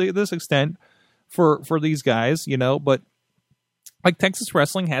to this extent for these guys, but like Texas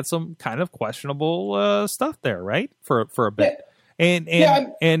wrestling had some kind of questionable stuff there, right? For a bit. Yeah.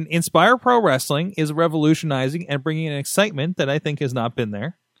 And Inspire Pro Wrestling is revolutionizing and bringing an excitement that I think has not been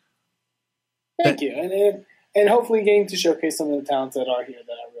there. Thank you. And hopefully getting to showcase some of the talents that are here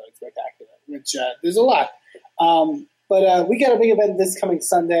that are really spectacular, which there's a lot. But we got a big event this coming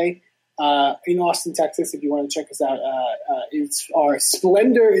Sunday in Austin, Texas. If you want to check us out, it's our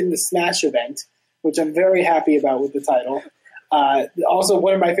Splendor in the Smash event, which I'm very happy about with the title. Also,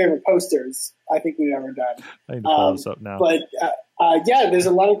 one of my favorite posters I think we've ever done. I need to pull this up now. But yeah, there's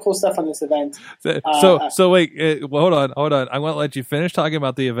a lot of cool stuff on this event. So wait, hold on. I'm going to let you finish talking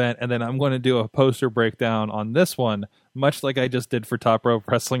about the event, and then I'm going to do a poster breakdown on this one, much like I just did for Top Rope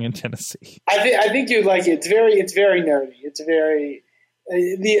Wrestling in Tennessee. I think you'd like it. It's very nerdy. It's very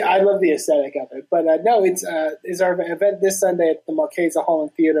I love the aesthetic of it. But no, it's our event this Sunday at the Marquesa Hall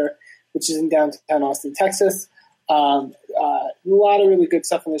and Theater, which is in downtown Austin, Texas. A lot of really good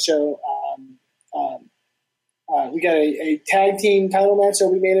stuff on the show. We got a tag team title match that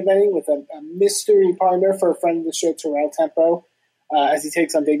we main eventing with a mystery partner for a friend of the show, Terrell Tempo, as he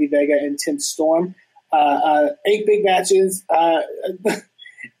takes on Davey Vega and Tim Storm. 8 big matches.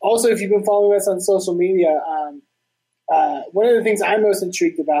 Also, if you've been following us on social media, one of the things I'm most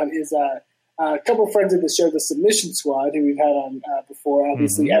intrigued about is a couple of friends of the show, the Submission Squad, who we've had on before.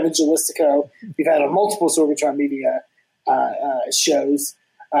 Obviously, Evangelistico. We've had on multiple Sorgatron Media shows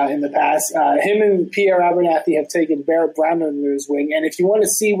in the past. Him and Pierre Abernathy have taken Barrett Brown under his wing. And if you want to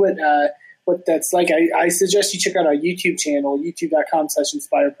see what that's like, I suggest you check out our YouTube channel,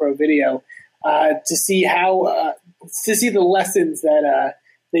 youtube.com/InspireProVideo, to see how to see the lessons that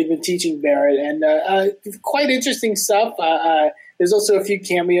they've been teaching Barrett, and quite interesting stuff. There's also a few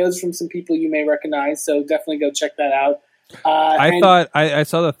cameos from some people you may recognize, so definitely go check that out. I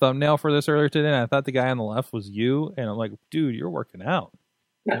saw the thumbnail for this earlier today, and I thought the guy on the left was you, and I'm like, dude, you're working out.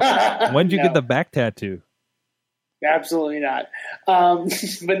 When did you get the back tattoo? Absolutely not.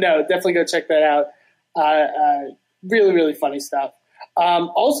 But no, definitely go check that out. Really, really funny stuff.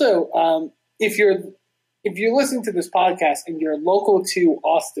 Also, if you're listening to this podcast and you're local to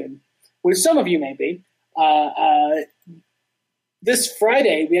Austin, which some of you may be, this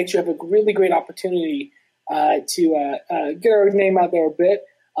Friday we actually have a really great opportunity to get our name out there a bit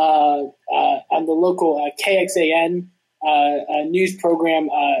on the local KXAN news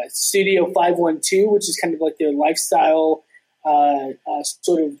program, Studio 512, which is kind of like their lifestyle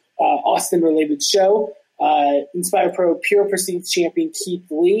sort of Austin-related show. Inspire Pro Pure Prestige champion Keith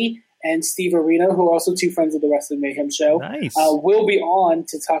Lee and Steve Areno, who are also two friends of the Wrestling Mayhem show, will be on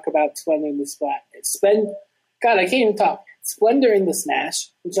to talk about Splendor in the God, I can't even talk. Splendor in the Smash,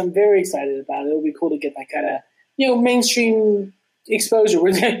 which I'm very excited about. It'll be cool to get that kind of mainstream exposure.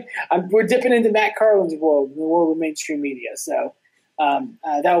 We're dipping into Matt Carlin's world, the world of mainstream media. So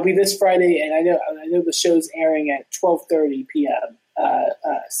that will be this Friday, and I know the show's airing at 12:30 p.m.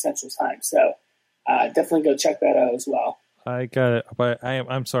 Central Time. So definitely go check that out as well. I got it, but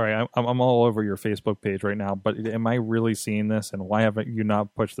I'm sorry. I'm all over your Facebook page right now. But am I really seeing this? And why haven't you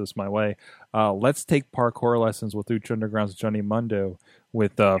not pushed this my way? Let's take parkour lessons with Lucha Underground's Johnny Mundo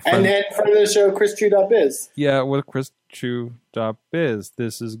with and then for the show, Chris True.biz. Yeah, with Chris True.biz.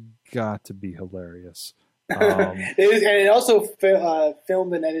 This has got to be hilarious. And it also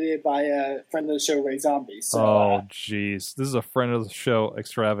filmed and edited by a friend of the show, Ray Zombie. So, jeez, this is a friend of the show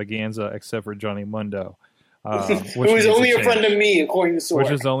extravaganza, except for Johnny Mundo. Who is only a friend of me, according to Sorg. Which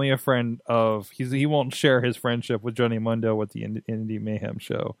is only a friend of... He won't share his friendship with Johnny Mundo with the Indie Mayhem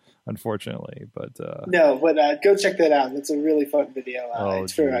show, unfortunately. But no, but go check that out. It's a really fun video.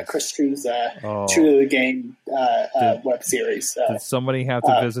 It's for Chris True's True to the Game web series. Did somebody have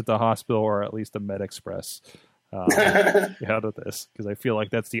to visit the hospital or at least the Med Express out of this? Because I feel like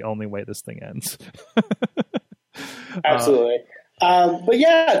that's the only way this thing ends. Absolutely. But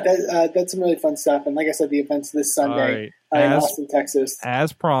yeah, that's some really fun stuff. And like I said, the event's this Sunday in Austin, Texas.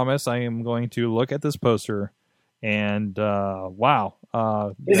 As promised, I am going to look at this poster, and wow.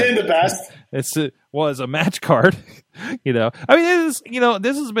 Isn't it the best? It's a match card. I mean, it is,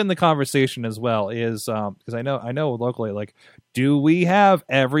 this has been the conversation as well, is because I know locally, like, do we have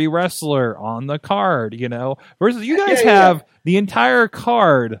every wrestler on the card, versus you guys have the entire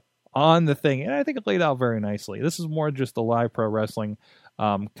card on the thing, and I think it laid out very nicely. This is more just the live pro wrestling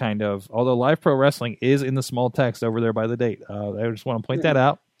kind of, although live pro wrestling is in the small text over there by the date. I just want to point that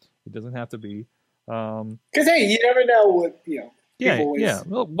out. It doesn't have to be. Because, hey, you never know what, Yeah.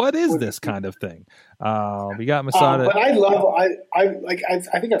 Well, what is this kind of thing? We got Masada. But I love, I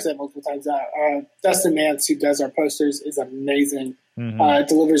think I've said multiple times that Dustin Nance, who does our posters, is amazing. Mm-hmm.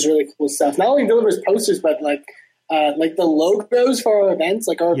 Delivers really cool stuff. Not only delivers posters, but like the logos for our events.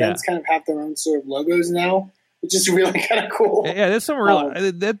 Like our events kind of have their own sort of logos now, which is really kind of cool. Yeah, there's some real.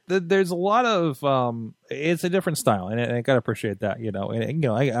 There's a lot of. It's a different style, and I gotta appreciate that.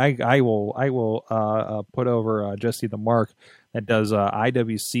 I will put over Jesse the Mark that does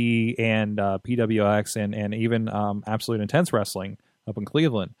IWC and PWX and even Absolute Intense Wrestling up in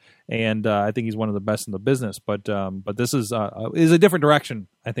Cleveland, and I think he's one of the best in the business. But this is a different direction,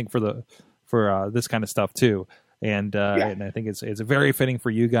 I think, for this kind of stuff too. and I think it's very fitting for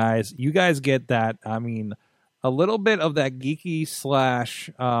you guys. You guys get that. I mean, a little bit of that geeky slash.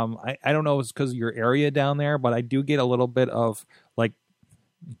 I don't know if it's because of your area down there, but I do get a little bit of like,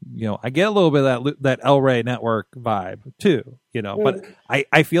 I get a little bit of that El Rey Network vibe too. But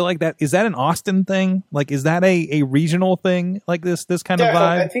I feel like that is that an Austin thing? Like, is that a regional thing? Like this kind of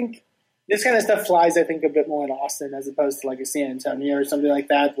vibe? I think this kind of stuff flies. I think a bit more in Austin as opposed to like a San Antonio or something like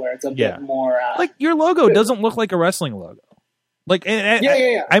that, where it's a bit more. Like your logo doesn't look like a wrestling logo. Like,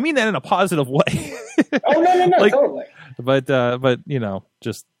 I mean that in a positive way. Oh no, like, totally. But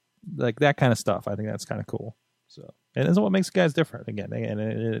just like that kind of stuff. I think that's kind of cool. So, and that's what makes you guys different. Again,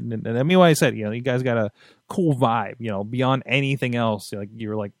 and I mean, what I said, you guys got a cool vibe. Beyond anything else, like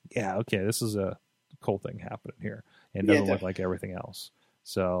you're like, yeah, okay, this is a cool thing happening here, and it doesn't look like everything else.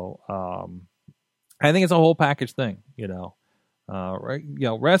 So, I think it's a whole package thing. Right?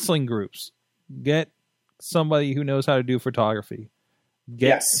 Wrestling groups get somebody who knows how to do photography.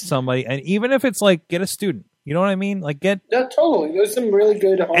 Get somebody, and even if it's like get a student, you know what I mean? Like totally. There's some really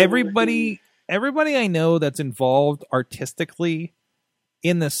good. Everybody I know that's involved artistically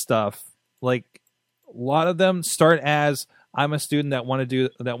in this stuff, like a lot of them start as I'm a student that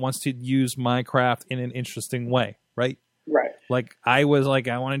wants to use my craft in an interesting way, right? Right. Like I was like,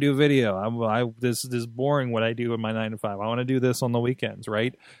 I want to do video. This is boring what I do in my 9 to 5. I want to do this on the weekends,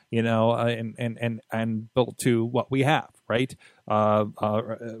 right? And built to what we have, right?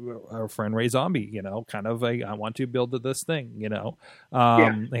 Our friend Ray Zombie, kind of I want to build this thing, and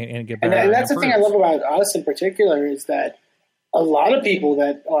get better. And that's the thing I love about us in particular is that a lot of people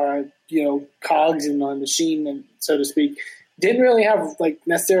that are cogs in the machine, and so to speak, didn't really have like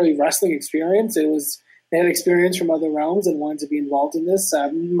necessarily wrestling experience. They had experience from other realms and wanted to be involved in this,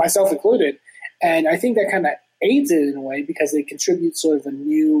 myself included. And I think that kind of aids it in a way because they contribute sort of a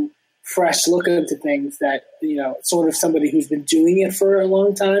new, fresh look into things that, sort of somebody who's been doing it for a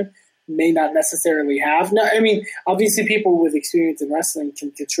long time may not necessarily have. Now, I mean, obviously people with experience in wrestling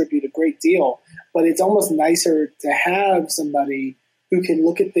can contribute a great deal, but it's almost nicer to have somebody who can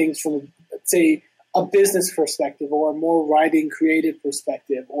look at things from, say, a business perspective or a more writing creative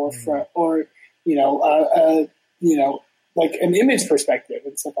perspective or like an image perspective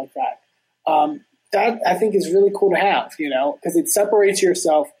and stuff like that. That I think is really cool to have, because it separates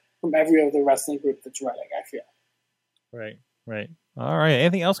yourself from every other wrestling group that's running, I feel. Right. All right.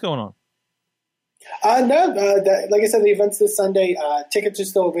 Anything else going on? No, like I said, the event's this Sunday. Tickets are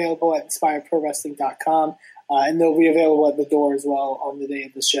still available at InspiredProWrestling.com, and they'll be available at the door as well on the day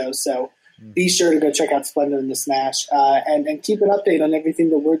of the show. So be sure to go check out Splendor and the Smash, and keep an update on everything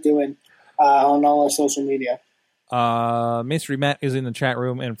that we're doing on all our social media. Mystery Matt is in the chat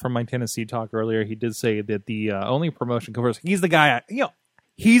room, and from my Tennessee talk earlier, he did say that the only promotion covers. He's the guy.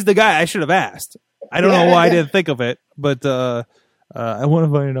 He's the guy I should have asked. I don't know why I didn't think of it, but I want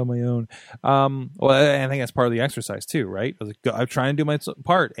to find it on my own. Well, I think that's part of the exercise too, right? I'm trying to do my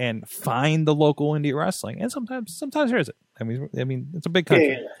part and find the local indie wrestling, and sometimes there isn't. I mean, it's a big country.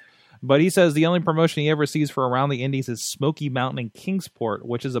 Yeah. But he says the only promotion he ever sees for around the Indies is Smoky Mountain in Kingsport,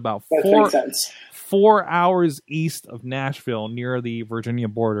 which is about 4 hours east of Nashville, near the Virginia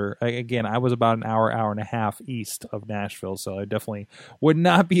border. Again, I was about an hour and a half east of Nashville, so I definitely would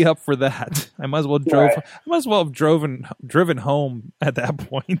not be up for that. I might as well have driven home at that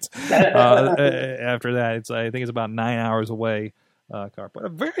point. After that, I think it's about 9 hours away. Car, but a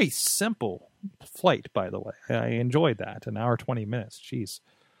very simple flight, by the way. I enjoyed that. An hour 20 minutes. Jeez.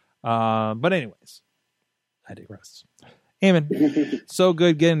 But anyways, I digress. Eamon, so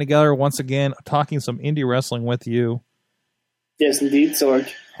good getting together once again, talking some indie wrestling with you. Yes, indeed, Sorg.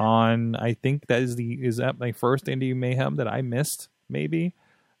 I think that is that my first Indie Mayhem that I missed, maybe.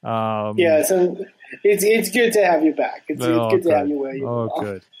 So it's good to have you back. It's good to have you where you are.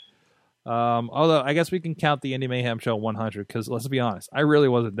 Good. Although I guess we can count the Indie Mayhem show 100 because let's be honest, I really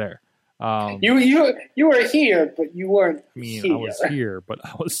wasn't there. You were here, but you weren't. I was here, but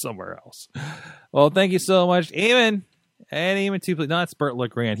I was somewhere else. Well, thank you so much, Eamon. And Eamon too, please. No, it's Burt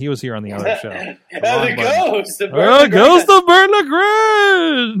LeGrand. He was here on the other show. The ghost of Burt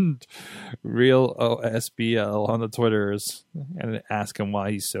LeGrand. Real OSBL on the Twitters, and ask him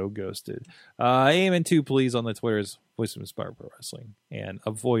why he's so ghosted. Eamon too, please, on the Twitters. Voice of Inspired Pro Wrestling and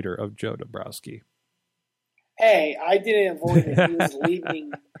avoider of Joe Dabrowski. Hey, I didn't avoid it.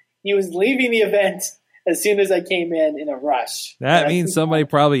 He was leaving the event as soon as I came in a rush. That means somebody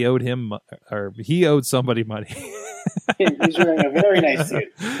probably owed him, or he owed somebody money. He's wearing a very nice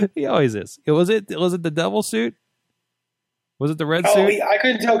suit. He always is. Was it the devil suit? Was it the red suit? I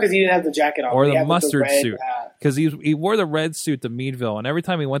couldn't tell because he didn't have the jacket on. Or the mustard suit. Because he wore the red suit to Meadville, and every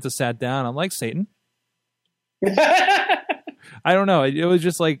time he went to sat down, I'm like, Satan, I don't know. It was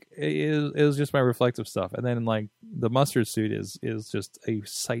just like it was just my reflective stuff, and then like the mustard suit is just a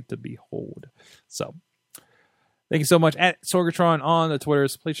sight to behold. So, thank you so much at Sorgatron on the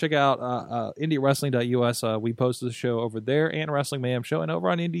Twitters. Please check out IndieWrestling.us. We post the show over there and Wrestling Mayhem Show, and over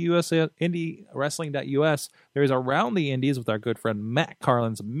on IndieWrestling.us there is Around the Indies with our good friend Matt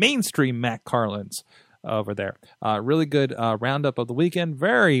Carlins, mainstream Matt Carlins. Over there. Really good roundup of the weekend.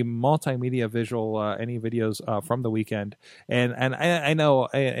 Very multimedia visual, any videos from the weekend. And I know,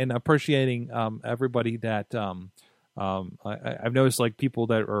 and appreciating everybody that I've noticed, like people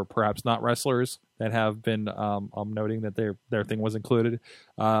that are perhaps not wrestlers that have been noting that their thing was included.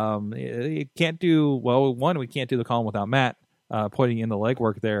 You can't do, well, one, we can't do the column without Matt putting in the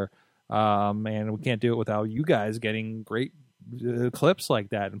legwork there. And we can't do it without you guys getting great clips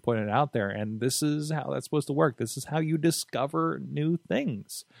like that and putting it out there. And this is how that's supposed to work. This is how you discover new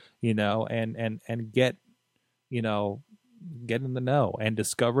things, and get, get in the know and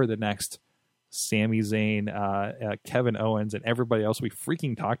discover the next Sami Zayn, Kevin Owens, and everybody else we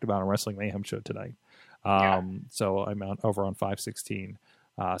freaking talked about on Wrestling Mayhem Show tonight. So I'm over on 516.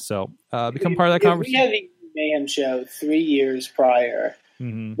 So become part of that conversation. We had the Mayhem Show 3 years prior.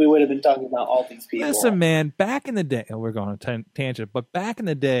 Mm-hmm. We would have been talking about all these people. Listen, man, back in the day, we're going on tangent, but back in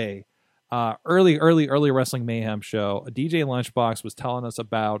the day, early Wrestling Mayhem Show, DJ Lunchbox was telling us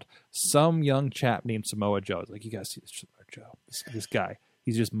about some young chap named Samoa Joe. Like, you guys see this Samoa Joe, this guy,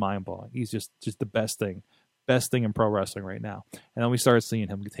 he's just mind-blowing. He's just the best thing in pro wrestling right now. And then we started seeing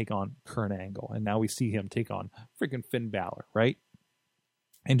him take on Kurt Angle, and now we see him take on freaking Finn Balor, right?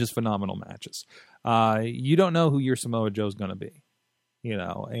 And just phenomenal matches. You don't know who your Samoa Joe's going to be.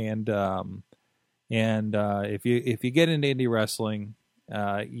 And if you get into indie wrestling,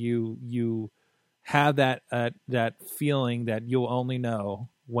 you have that feeling that you'll only know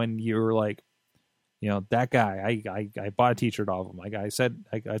when you're like, that guy. I bought a t-shirt off him. Like I said,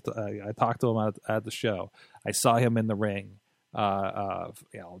 I talked to him at the show. I saw him in the ring,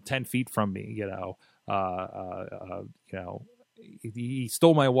 10 feet from me. He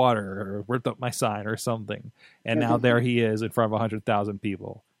stole my water or ripped up my sign or something. And now there he is in front of 100,000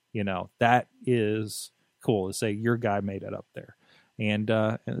 people. That is cool to say your guy made it up there. And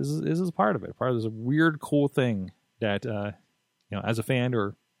this is part of it. Part of this weird, cool thing that, as a fan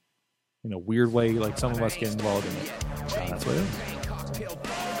or in a weird way, like some of us get involved in it. That's what it is.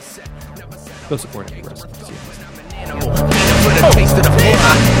 Go support indie wrestling. See you next time. For the taste of the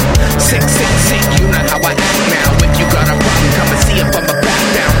fun. Sick, you know how I act now. If you got a problem, come and see if I'm a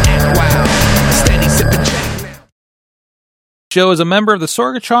back down. Act wild, steady sipping Jack now. Show is a member of the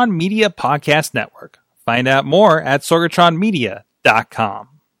Sorgatron Media Podcast Network. Find out more at sorgatronmedia.com.